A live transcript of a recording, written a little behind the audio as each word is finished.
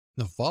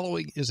The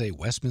following is a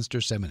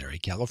Westminster Seminary,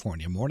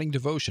 California morning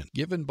devotion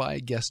given by a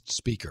guest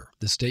speaker.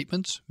 The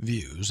statements,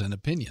 views, and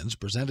opinions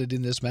presented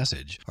in this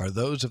message are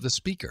those of the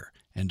speaker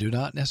and do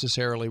not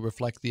necessarily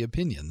reflect the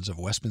opinions of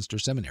Westminster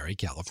Seminary,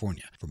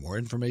 California. For more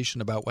information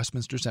about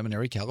Westminster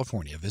Seminary,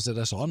 California, visit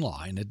us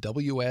online at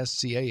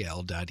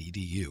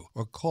wscal.edu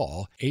or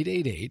call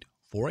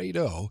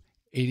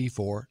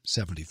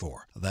 888-480-8474.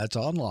 That's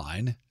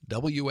online,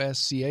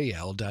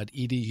 wscal.edu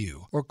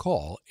or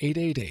call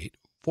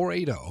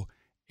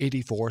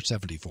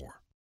 888-480-8474.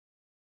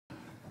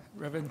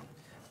 Reverend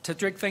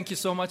Tedrick, thank you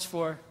so much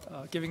for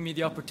giving me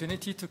the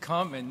opportunity to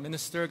come and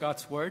minister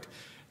God's Word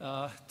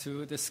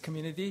to this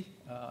community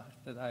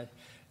that I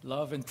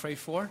love and pray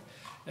for.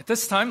 At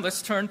this time,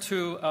 let's turn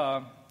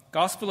to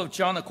Gospel of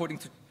John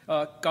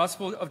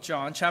Gospel of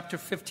John, chapter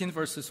 15,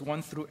 verses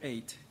 1 through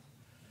 8.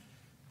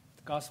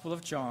 The Gospel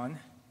of John,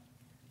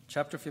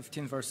 chapter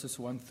 15, verses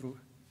 1 through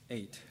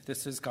 8.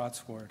 This is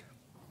God's Word.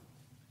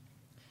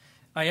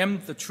 I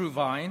am the true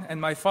vine, and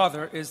my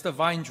Father is the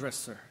vine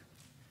dresser.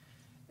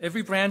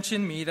 Every branch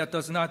in me that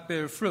does not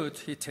bear fruit,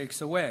 he takes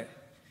away.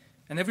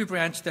 And every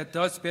branch that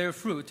does bear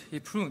fruit,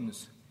 he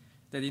prunes,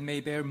 that it may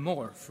bear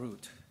more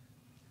fruit.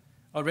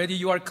 Already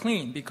you are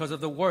clean because of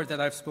the word that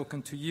I've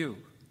spoken to you.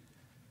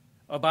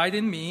 Abide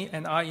in me,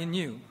 and I in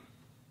you.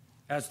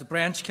 As the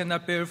branch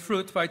cannot bear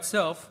fruit by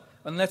itself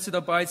unless it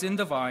abides in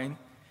the vine,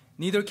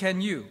 neither can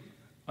you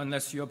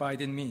unless you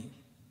abide in me.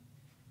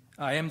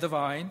 I am the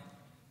vine.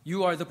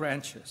 You are the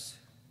branches.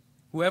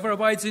 Whoever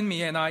abides in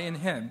me and I in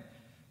him,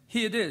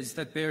 he it is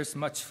that bears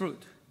much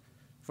fruit.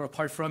 For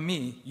apart from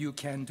me, you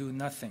can do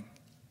nothing.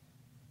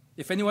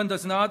 If anyone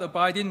does not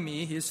abide in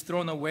me, he is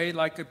thrown away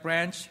like a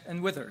branch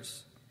and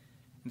withers.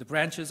 And the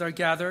branches are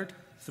gathered,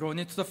 thrown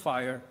into the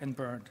fire, and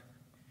burned.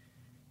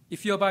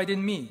 If you abide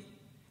in me,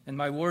 and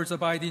my words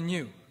abide in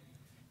you,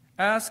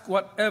 ask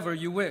whatever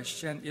you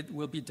wish, and it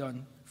will be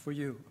done for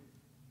you.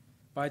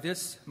 By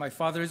this my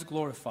Father is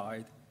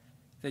glorified,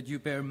 that you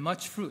bear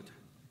much fruit,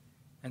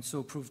 and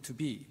so prove to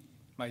be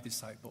my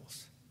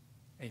disciples.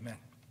 Amen.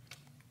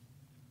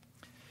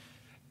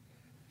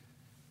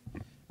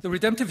 The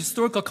redemptive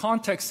historical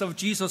context of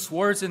Jesus'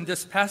 words in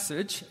this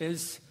passage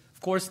is, of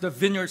course, the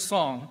vineyard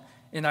song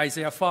in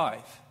Isaiah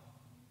 5.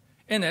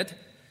 In it,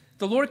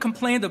 the Lord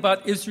complained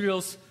about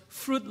Israel's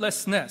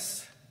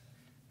fruitlessness,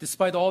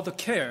 despite all the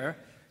care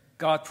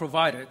God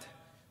provided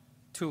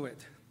to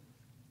it.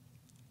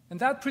 And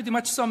that pretty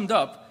much summed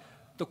up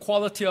the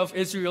quality of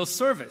Israel's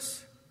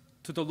service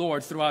to the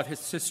Lord throughout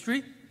his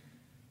history,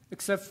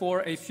 except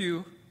for a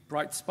few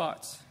bright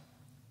spots.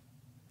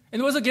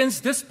 And it was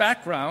against this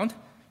background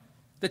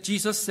that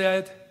Jesus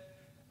said,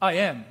 I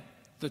am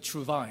the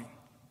true vine.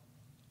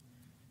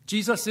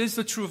 Jesus is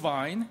the true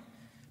vine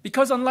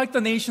because unlike the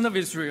nation of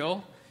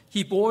Israel,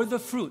 he bore the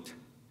fruit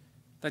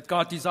that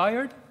God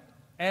desired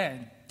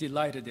and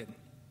delighted in.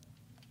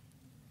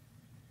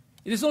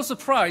 It is no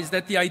surprise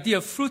that the idea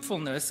of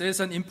fruitfulness is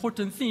an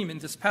important theme in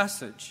this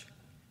passage.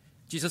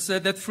 Jesus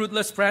said that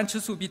fruitless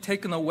branches would be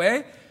taken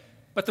away,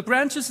 but the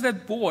branches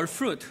that bore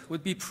fruit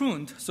would be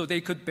pruned so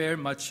they could bear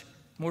much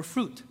more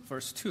fruit.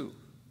 Verse 2.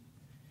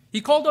 He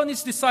called on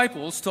his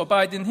disciples to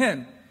abide in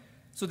him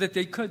so that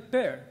they could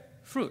bear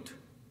fruit.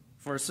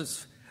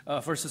 Verses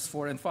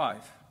 4 and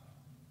 5.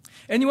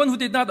 Anyone who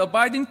did not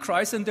abide in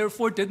Christ and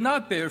therefore did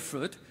not bear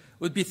fruit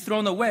would be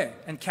thrown away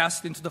and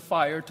cast into the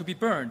fire to be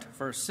burned.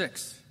 Verse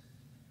 6.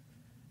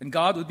 And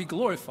God would be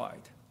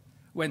glorified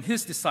when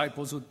his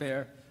disciples would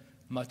bear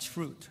much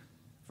fruit.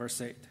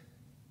 Verse 8.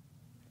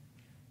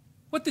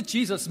 What did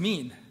Jesus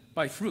mean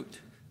by fruit?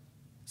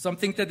 Some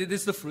think that it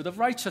is the fruit of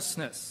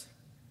righteousness.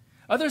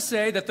 Others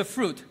say that the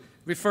fruit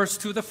refers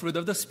to the fruit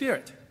of the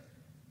Spirit.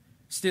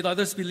 Still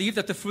others believe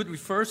that the fruit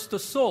refers to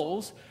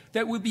souls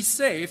that will be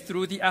saved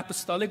through the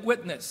apostolic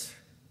witness.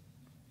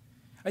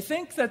 I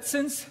think that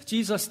since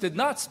Jesus did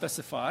not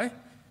specify,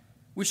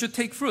 we should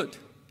take fruit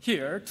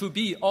here to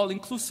be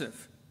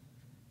all-inclusive.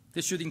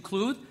 This should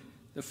include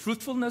the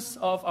fruitfulness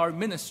of our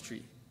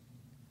ministry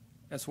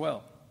as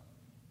well.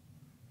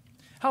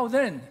 How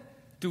then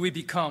do we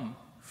become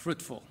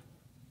fruitful?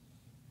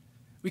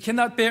 We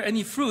cannot bear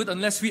any fruit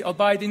unless we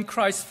abide in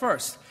Christ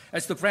first.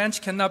 As the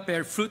branch cannot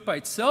bear fruit by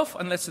itself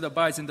unless it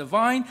abides in the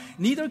vine,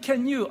 neither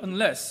can you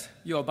unless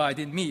you abide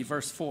in me.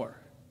 Verse 4.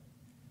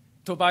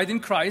 To abide in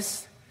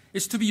Christ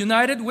is to be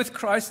united with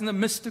Christ in a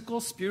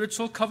mystical,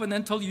 spiritual,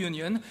 covenantal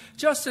union,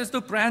 just as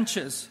the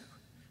branches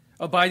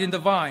abide in the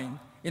vine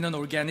in an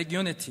organic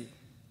unity.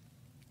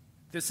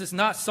 This is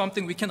not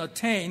something we can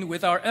attain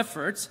with our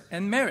efforts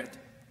and merit.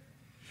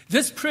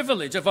 This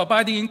privilege of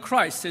abiding in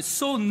Christ is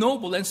so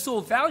noble and so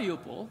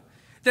valuable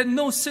that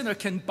no sinner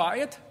can buy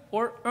it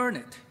or earn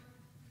it.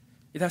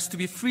 It has to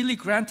be freely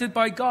granted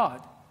by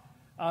God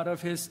out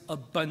of his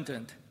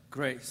abundant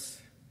grace.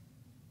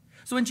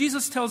 So when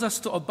Jesus tells us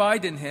to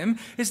abide in him,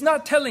 he's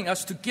not telling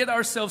us to get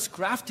ourselves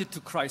grafted to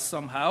Christ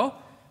somehow.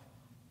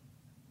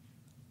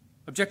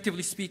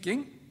 Objectively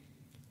speaking,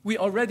 we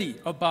already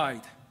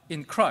abide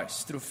in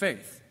Christ through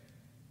faith.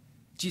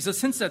 Jesus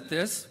hints at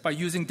this by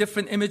using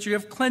different imagery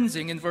of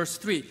cleansing in verse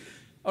 3.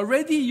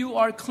 already you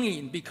are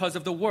clean because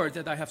of the word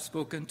that I have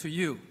spoken to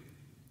you.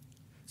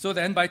 So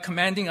then, by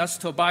commanding us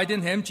to abide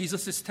in him,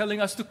 Jesus is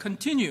telling us to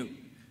continue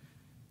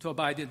to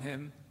abide in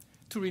him,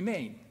 to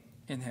remain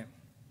in him.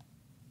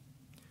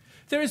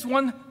 There is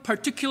one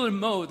particular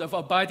mode of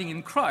abiding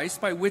in Christ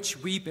by which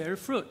we bear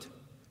fruit,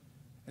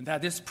 and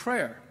that is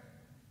prayer.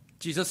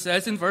 Jesus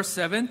says in verse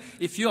 7,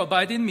 "If you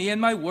abide in me and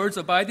my words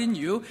abide in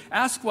you,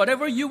 ask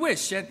whatever you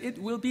wish, and it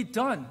will be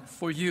done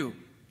for you."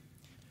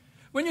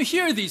 When you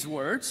hear these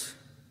words,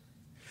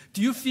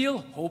 do you feel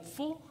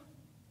hopeful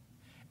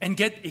and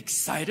get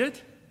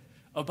excited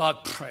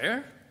about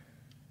prayer?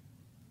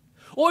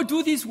 Or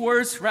do these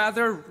words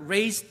rather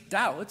raise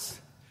doubts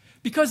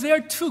because they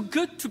are too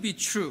good to be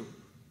true?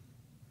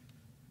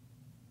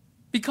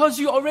 Because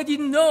you already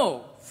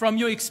know from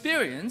your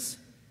experience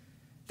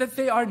that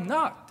they are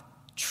not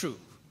true.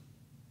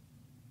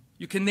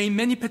 You can name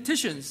many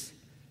petitions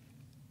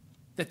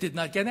that did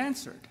not get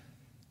answered.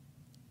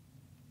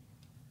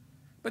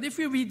 But if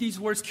we read these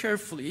words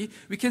carefully,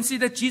 we can see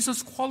that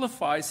Jesus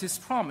qualifies his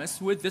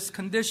promise with this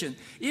condition: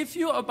 "If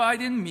you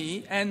abide in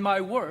me and my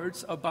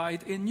words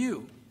abide in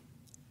you."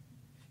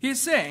 He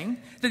is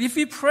saying that if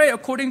we pray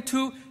according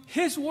to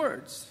his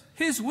words,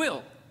 his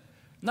will,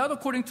 not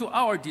according to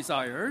our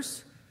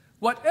desires,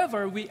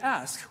 whatever we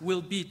ask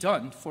will be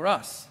done for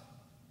us.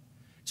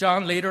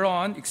 John later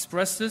on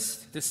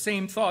expresses the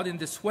same thought in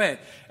this way,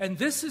 and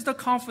this is the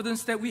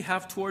confidence that we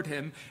have toward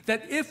him,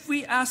 that if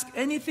we ask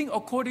anything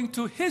according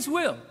to his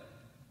will,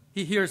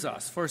 he hears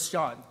us. 1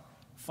 John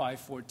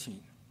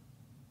 5:14.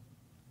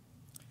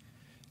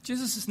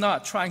 Jesus is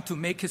not trying to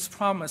make his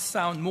promise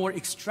sound more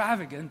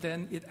extravagant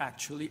than it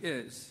actually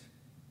is.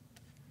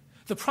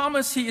 The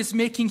promise he is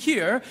making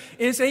here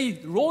is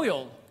a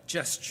royal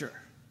gesture.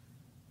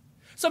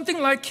 Something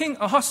like King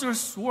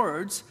Ahasuerus'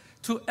 words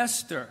to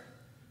Esther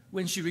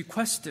when she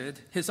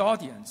requested his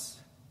audience.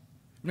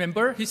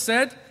 Remember, he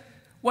said,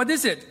 "What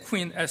is it,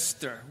 Queen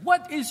Esther?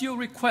 What is your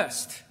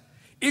request?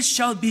 It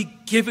shall be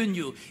given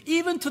you,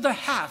 even to the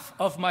half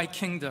of my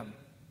kingdom."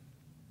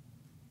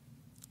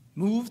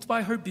 Moved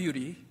by her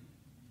beauty,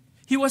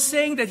 he was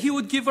saying that he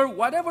would give her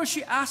whatever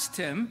she asked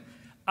him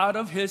out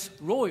of his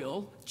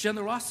royal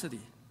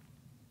generosity,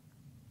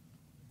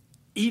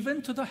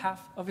 even to the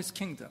half of his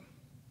kingdom.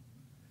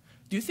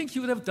 Do you think he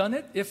would have done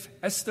it if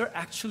Esther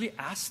actually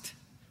asked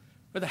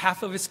for the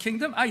half of his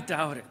kingdom? I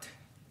doubt it.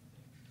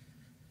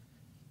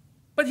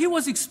 But he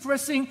was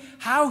expressing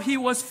how he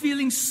was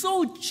feeling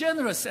so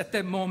generous at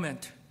that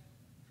moment.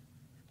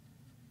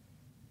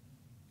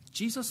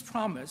 Jesus'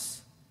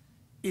 promise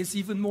is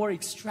even more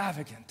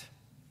extravagant,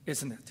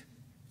 isn't it?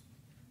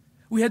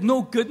 We had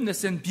no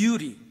goodness and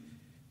beauty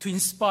to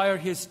inspire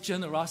his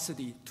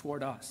generosity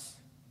toward us.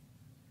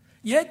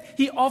 Yet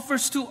he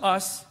offers to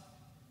us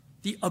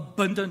the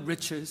abundant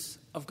riches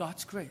of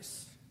God's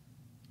grace.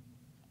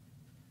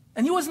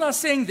 And he was not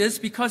saying this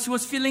because he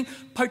was feeling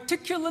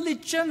particularly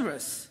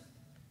generous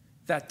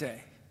that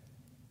day.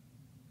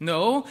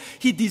 No,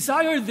 he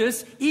desired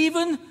this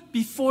even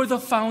before the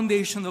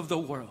foundation of the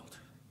world.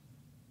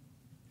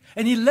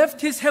 And he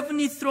left his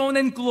heavenly throne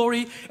and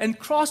glory and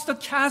crossed the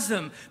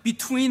chasm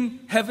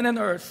between heaven and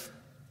earth,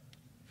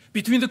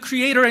 between the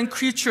Creator and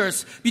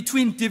creatures,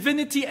 between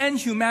divinity and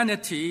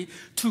humanity,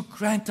 to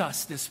grant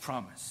us this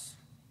promise.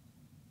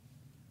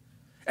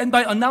 And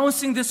by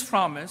announcing this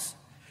promise,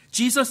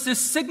 Jesus is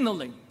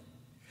signaling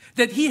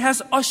that he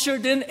has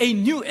ushered in a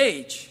new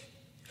age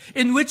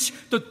in which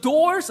the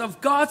doors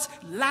of God's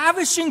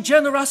lavishing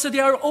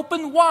generosity are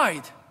open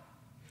wide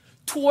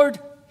toward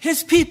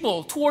his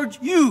people, toward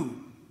you,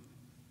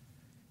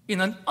 in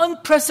an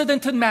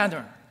unprecedented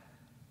manner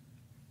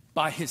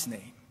by his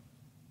name.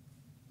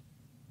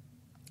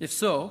 If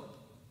so,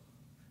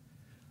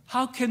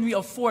 how can we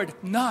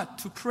afford not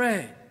to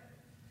pray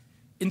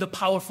in the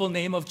powerful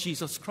name of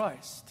Jesus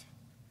Christ?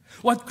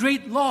 What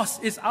great loss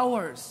is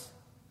ours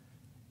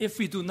if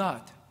we do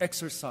not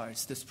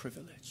exercise this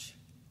privilege?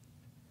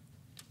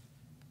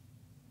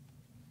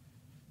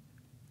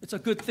 It's a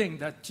good thing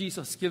that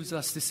Jesus gives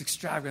us this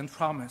extravagant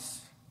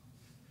promise.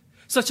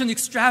 Such an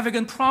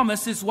extravagant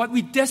promise is what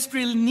we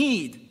desperately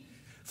need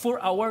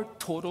for our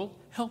total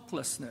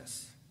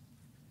helplessness.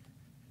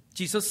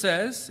 Jesus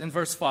says in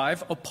verse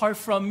 5, "Apart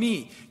from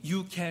me,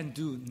 you can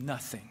do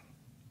nothing."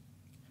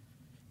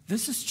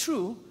 This is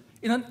true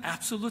in an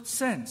absolute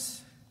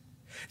sense,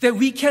 that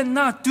we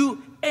cannot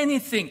do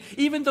anything,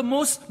 even the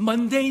most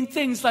mundane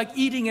things like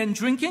eating and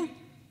drinking,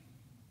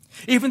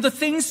 even the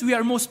things we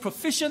are most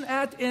proficient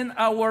at in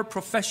our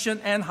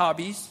profession and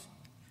hobbies.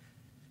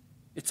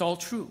 It's all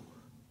true.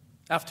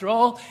 After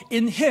all,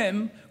 in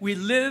him we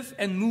live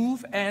and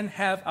move and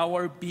have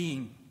our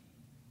being.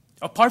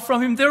 Apart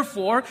from him,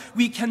 therefore,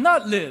 we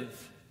cannot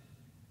live,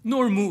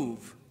 nor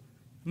move,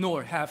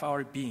 nor have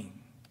our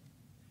being.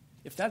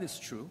 If that is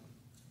true,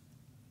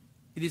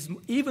 it is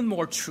even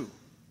more true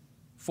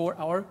for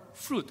our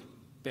fruit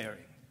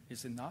bearing,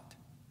 is it not?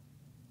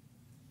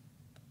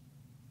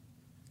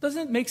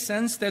 Doesn't it make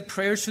sense that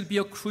prayer should be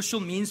a crucial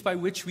means by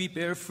which we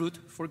bear fruit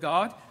for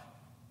God?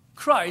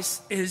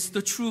 Christ is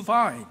the true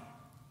vine.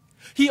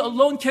 He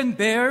alone can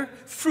bear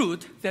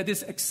fruit that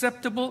is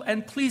acceptable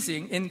and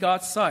pleasing in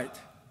God's sight.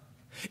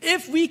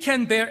 If we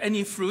can bear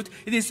any fruit,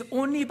 it is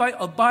only by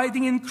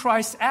abiding in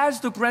Christ as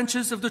the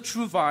branches of the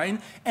true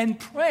vine and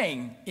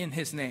praying in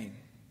His name.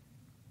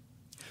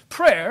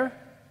 Prayer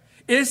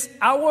is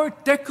our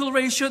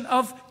declaration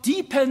of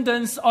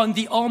dependence on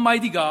the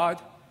Almighty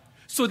God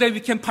so that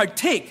we can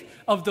partake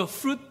of the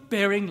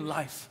fruit-bearing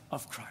life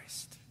of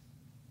Christ.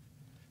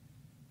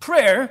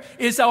 Prayer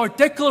is our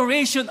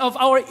declaration of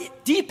our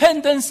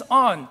dependence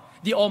on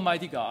the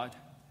Almighty God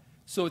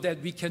so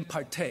that we can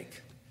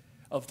partake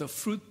of the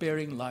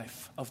fruit-bearing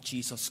life of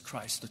Jesus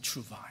Christ, the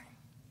true vine.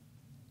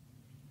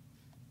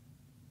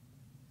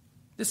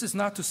 This is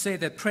not to say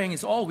that praying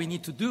is all we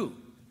need to do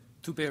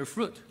to bear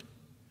fruit.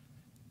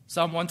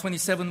 Psalm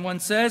 127:1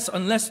 says,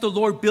 "Unless the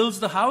Lord builds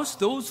the house,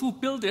 those who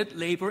build it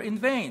labor in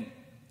vain."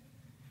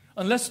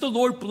 Unless the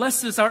Lord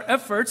blesses our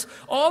efforts,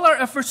 all our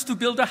efforts to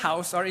build a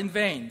house are in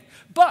vain.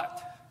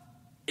 But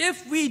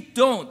if we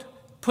don't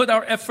put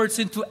our efforts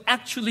into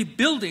actually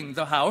building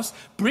the house,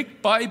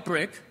 brick by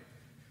brick,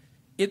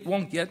 it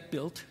won't get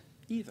built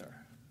either.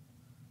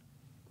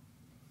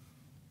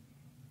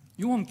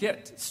 You won't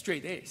get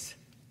straight A's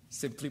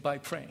simply by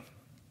praying.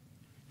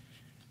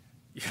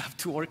 You have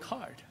to work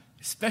hard,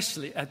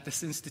 especially at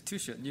this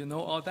institution. You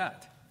know all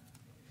that.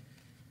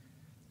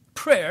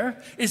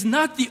 Prayer is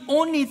not the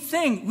only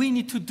thing we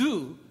need to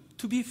do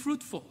to be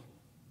fruitful.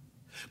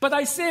 But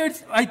I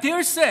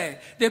dare say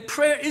that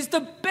prayer is the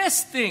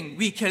best thing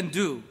we can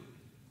do.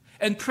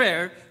 And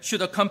prayer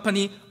should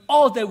accompany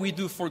all that we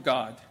do for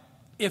God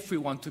if we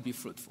want to be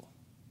fruitful.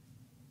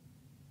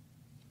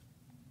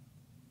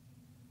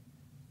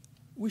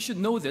 We should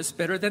know this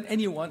better than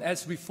anyone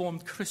as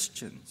Reformed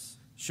Christians,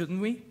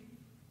 shouldn't we?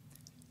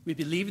 We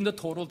believe in the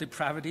total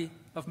depravity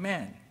of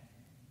man.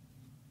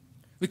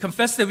 We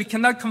confess that we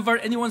cannot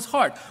convert anyone's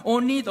heart.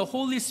 Only the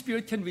Holy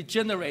Spirit can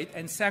regenerate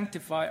and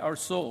sanctify our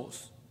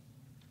souls.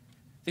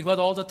 Think about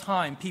all the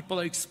time people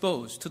are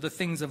exposed to the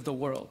things of the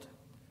world.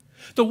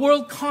 The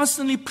world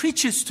constantly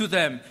preaches to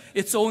them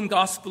its own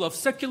gospel of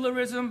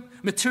secularism,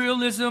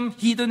 materialism,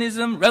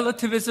 hedonism,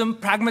 relativism,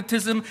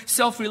 pragmatism,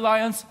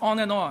 self-reliance, on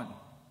and on.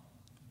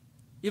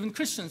 Even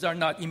Christians are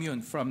not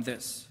immune from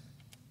this.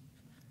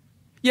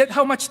 Yet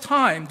how much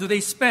time do they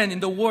spend in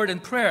the Word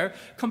and prayer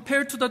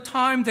compared to the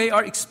time they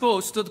are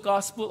exposed to the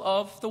gospel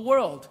of the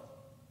world?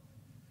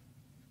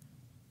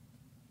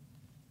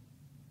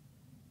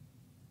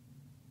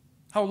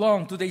 How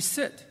long do they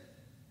sit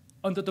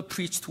under the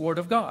preached Word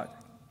of God?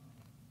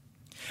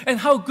 And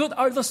how good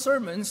are the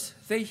sermons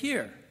they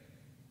hear?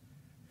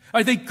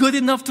 Are they good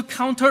enough to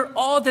counter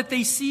all that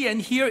they see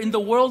and hear in the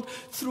world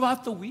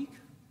throughout the week?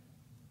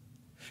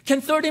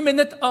 Can 30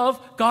 minutes of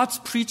God's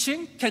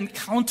preaching can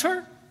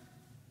counter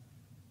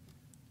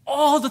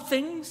all the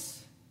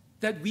things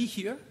that we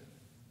hear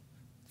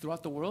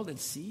throughout the world and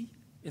see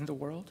in the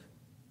world?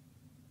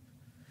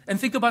 And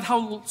think about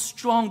how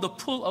strong the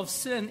pull of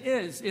sin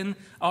is in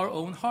our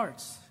own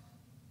hearts.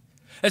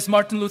 As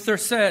Martin Luther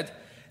said,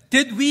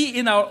 "Did we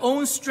in our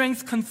own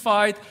strength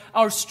confide,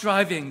 our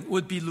striving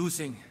would be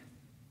losing.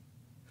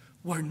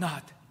 Were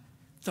not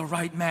the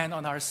right man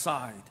on our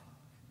side,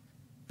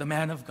 the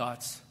man of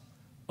God's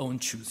own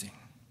choosing."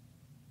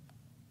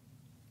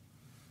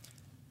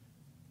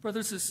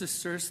 Brothers and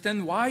sisters,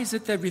 then why is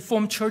it that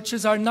Reformed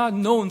churches are not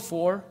known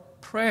for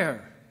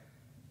prayer,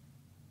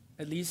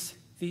 at least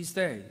these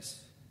days?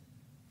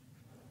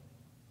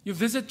 You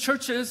visit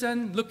churches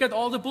and look at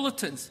all the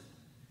bulletins.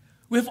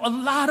 We have a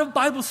lot of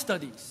Bible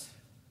studies.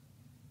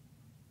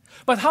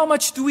 But how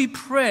much do we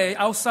pray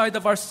outside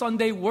of our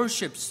Sunday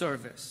worship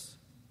service?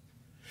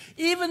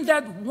 Even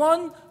that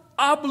one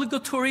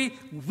obligatory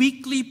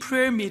weekly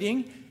prayer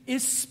meeting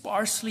is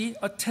sparsely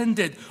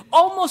attended,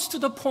 almost to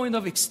the point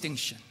of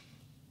extinction.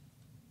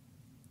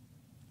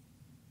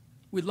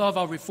 We love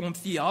our Reformed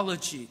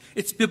theology,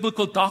 its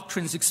biblical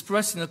doctrines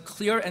expressed in a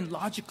clear and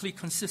logically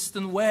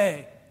consistent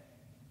way.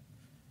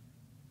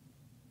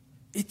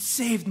 It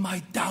saved my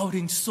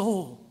doubting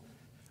soul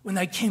when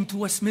I came to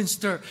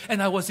Westminster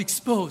and I was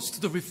exposed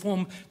to the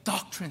Reformed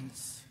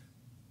doctrines.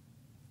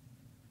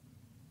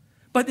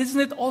 But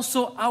isn't it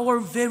also our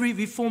very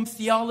Reformed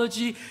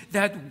theology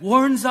that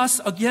warns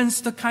us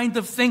against the kind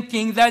of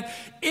thinking that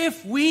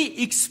if we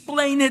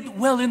explain it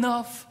well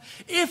enough,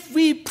 if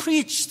we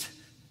preached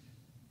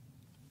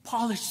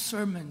polished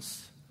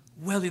sermons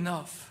well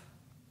enough,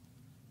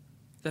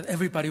 that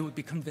everybody would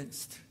be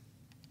convinced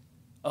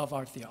of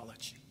our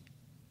theology?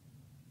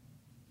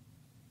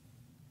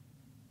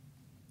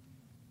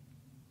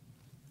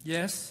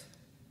 Yes,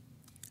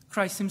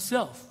 Christ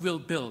himself will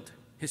build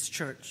his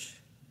church.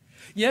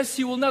 Yes,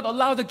 he will not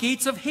allow the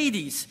gates of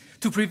Hades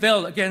to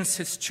prevail against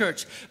his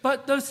church.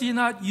 But does he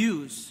not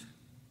use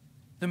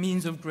the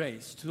means of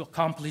grace to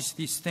accomplish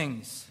these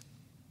things?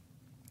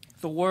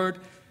 The word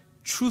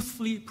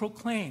truthfully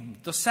proclaimed,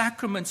 the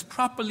sacraments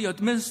properly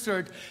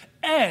administered,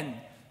 and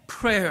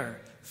prayer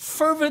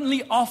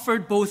fervently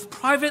offered both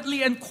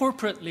privately and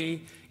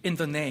corporately in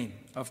the name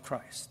of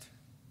Christ.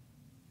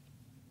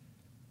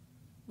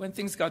 When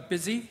things got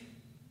busy,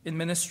 In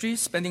ministry,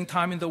 spending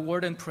time in the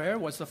Word and prayer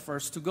was the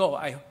first to go.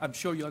 I'm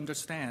sure you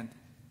understand.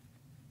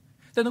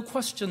 Then a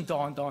question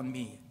dawned on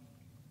me.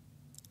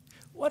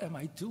 What am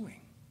I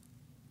doing?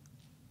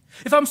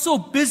 If I'm so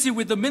busy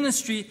with the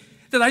ministry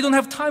that I don't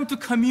have time to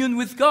commune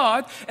with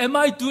God, am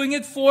I doing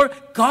it for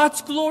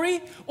God's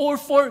glory or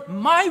for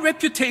my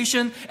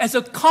reputation as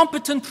a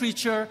competent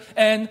preacher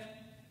and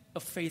a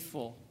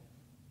faithful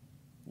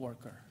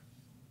worker,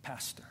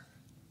 pastor?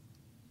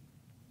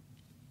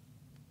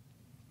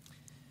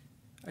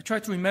 I try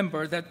to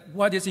remember that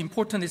what is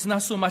important is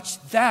not so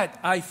much that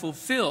I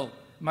fulfill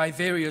my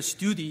various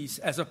duties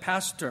as a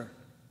pastor,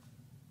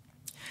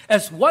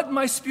 as what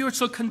my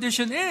spiritual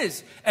condition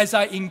is as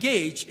I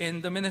engage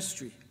in the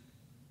ministry.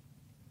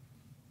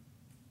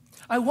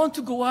 I want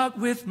to go out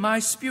with my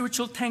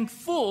spiritual tank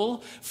full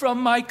from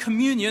my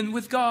communion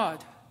with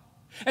God.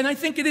 And I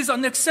think it is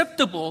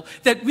unacceptable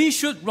that we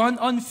should run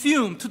on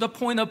fume to the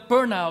point of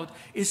burnout,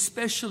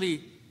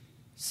 especially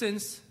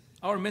since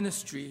our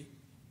ministry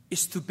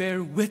is to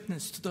bear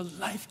witness to the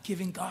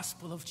life-giving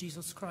gospel of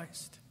Jesus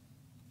Christ.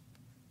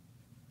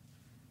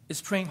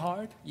 Is praying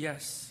hard?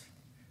 Yes.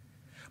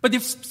 But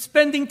if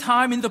spending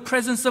time in the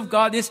presence of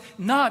God is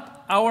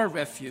not our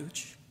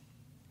refuge,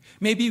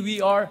 maybe we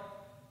are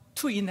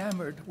too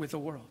enamored with the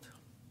world.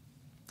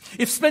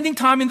 If spending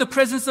time in the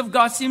presence of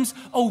God seems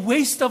a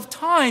waste of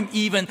time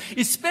even,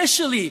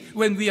 especially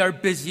when we are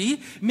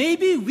busy,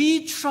 maybe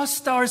we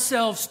trust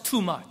ourselves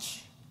too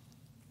much.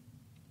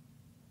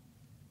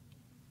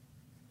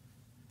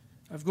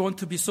 I've grown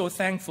to be so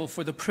thankful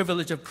for the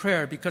privilege of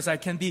prayer because I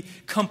can be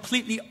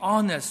completely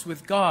honest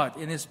with God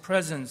in His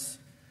presence,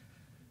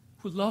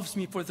 who loves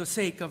me for the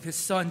sake of His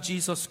Son,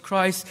 Jesus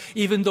Christ,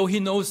 even though He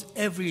knows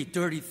every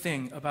dirty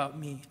thing about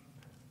me.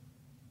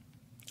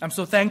 I'm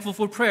so thankful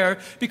for prayer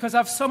because I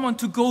have someone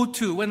to go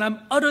to when I'm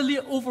utterly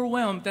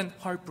overwhelmed and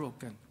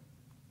heartbroken.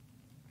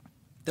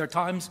 There are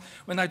times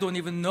when I don't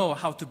even know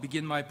how to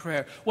begin my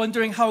prayer,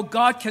 wondering how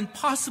God can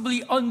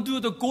possibly undo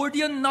the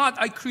Gordian knot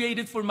I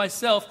created for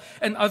myself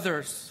and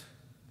others.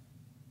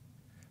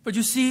 But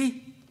you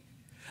see,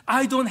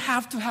 I don't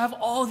have to have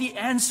all the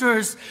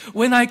answers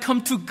when I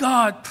come to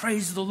God,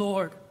 praise the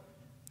Lord.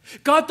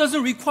 God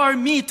doesn't require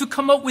me to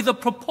come up with a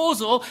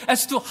proposal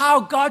as to how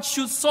God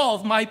should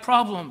solve my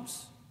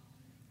problems.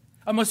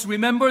 I must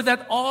remember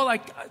that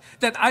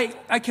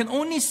I can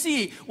only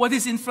see what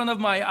is in front of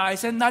my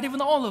eyes, and not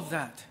even all of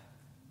that.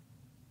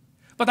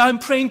 But I'm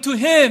praying to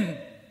Him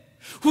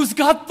who's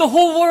got the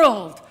whole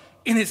world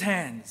in His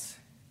hands.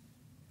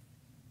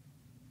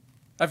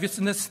 I've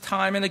witnessed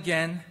time and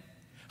again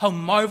how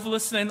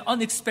marvelously and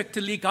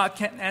unexpectedly God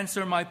can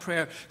answer my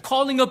prayer,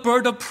 calling a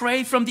bird of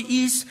prey from the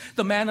east,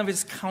 the man of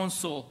His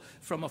counsel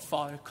from a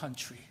far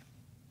country.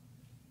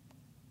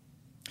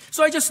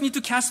 So I just need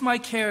to cast my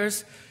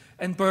cares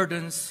and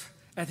burdens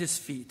at His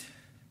feet.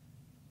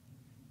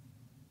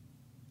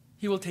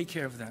 He will take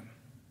care of them.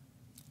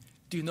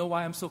 Do you know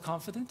why I'm so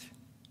confident?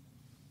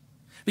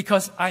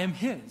 Because I am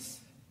His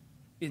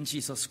in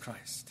Jesus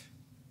Christ.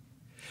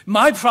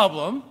 My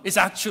problem is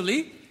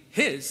actually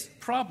His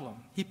problem.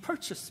 He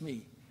purchased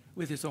me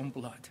with His own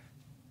blood.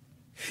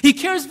 He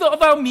cares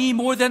about me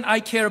more than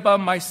I care about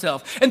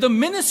myself. And the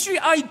ministry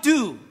I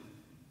do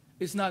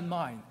is not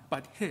mine,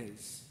 but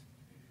His.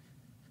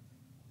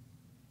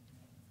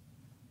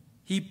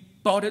 He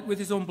bought it with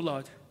His own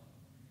blood,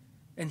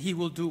 and He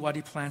will do what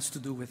He plans to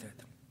do with it.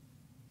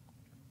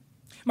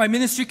 My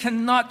ministry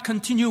cannot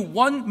continue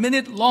 1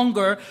 minute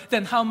longer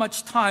than how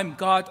much time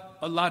God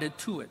allotted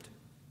to it.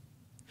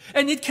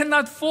 And it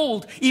cannot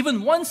fold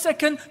even 1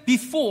 second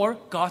before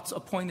God's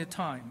appointed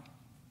time.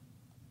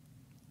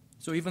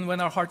 So even when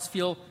our hearts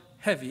feel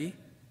heavy,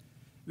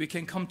 we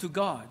can come to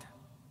God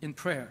in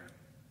prayer.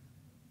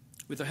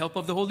 With the help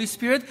of the Holy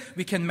Spirit,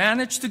 we can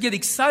manage to get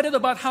excited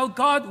about how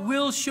God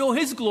will show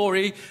His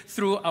glory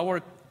through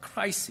our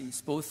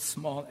crises, both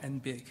small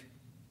and big.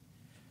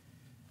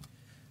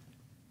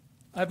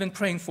 I've been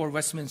praying for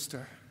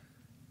Westminster,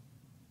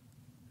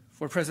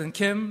 for President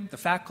Kim, the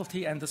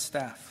faculty, and the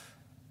staff.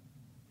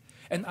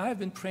 And I've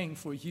been praying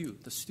for you,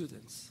 the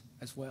students,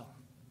 as well.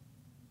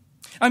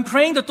 I'm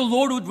praying that the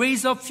Lord would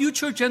raise up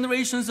future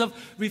generations of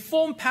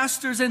Reformed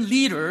pastors and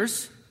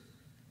leaders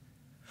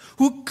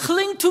who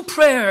cling to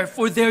prayer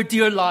for their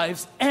dear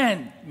lives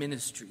and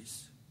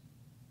ministries.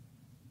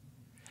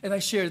 And I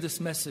share this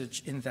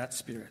message in that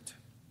spirit.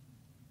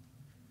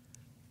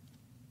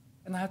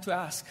 And I have to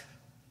ask,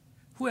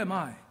 who am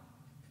I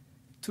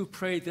to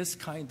pray this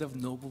kind of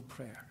noble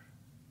prayer?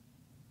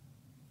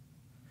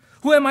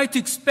 Who am I to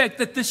expect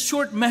that this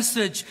short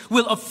message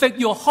will affect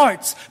your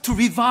hearts to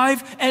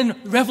revive and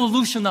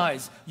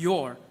revolutionize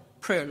your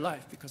prayer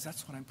life? Because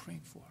that's what I'm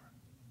praying for.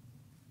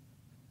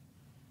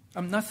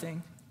 I'm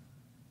nothing.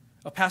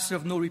 A pastor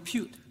of no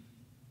repute,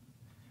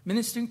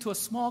 ministering to a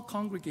small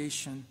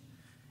congregation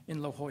in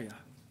La Jolla.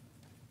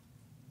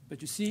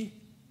 But you see,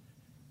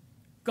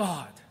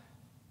 God,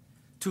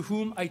 to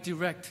whom I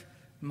direct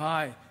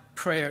my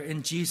prayer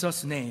in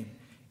Jesus' name,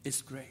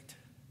 is great.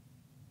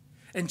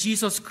 And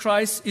Jesus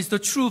Christ is the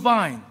true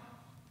vine,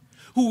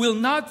 who will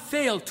not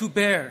fail to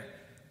bear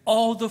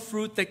all the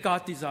fruit that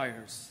God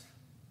desires,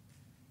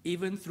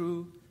 even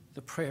through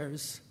the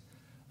prayers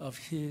of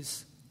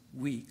his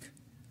weak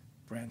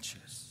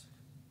branches.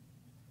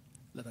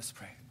 Let us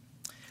pray.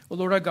 Oh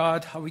Lord our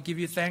God, how we give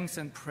you thanks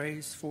and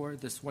praise for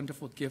this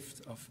wonderful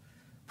gift of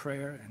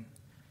prayer, and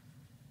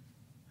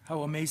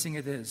how amazing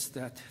it is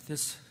that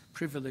this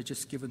privilege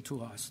is given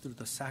to us through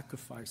the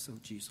sacrifice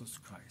of Jesus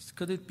Christ.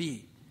 Could it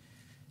be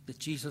that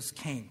Jesus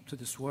came to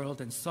this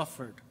world and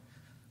suffered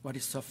what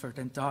he suffered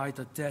and died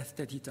the death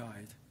that he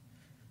died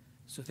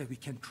so that we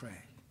can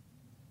pray?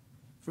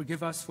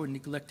 Forgive us for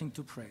neglecting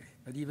to pray,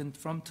 but even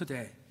from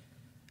today,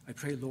 I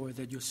pray, Lord,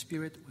 that your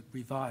Spirit would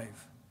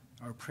revive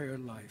our prayer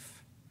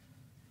life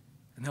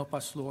and help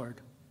us,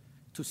 Lord,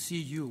 to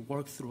see you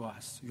work through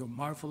us, your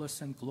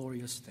marvelous and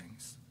glorious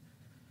things.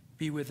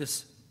 Be with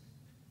this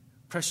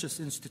precious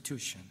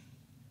institution,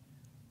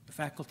 the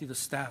faculty, the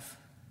staff,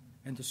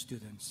 and the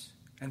students,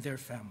 and their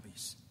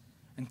families,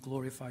 and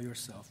glorify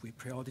yourself. We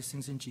pray all these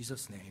things in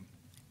Jesus' name.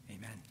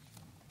 Amen.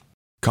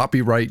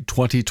 Copyright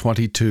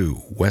 2022,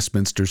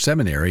 Westminster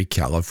Seminary,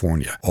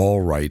 California.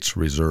 All rights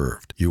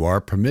reserved. You are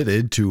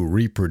permitted to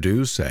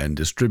reproduce and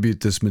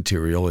distribute this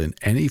material in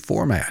any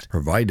format,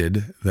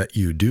 provided that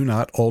you do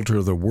not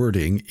alter the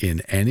wording in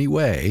any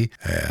way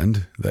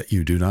and that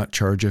you do not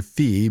charge a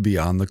fee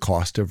beyond the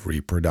cost of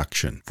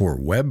reproduction. For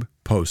web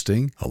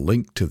posting, a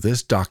link to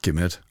this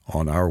document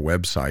on our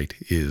website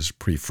is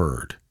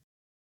preferred.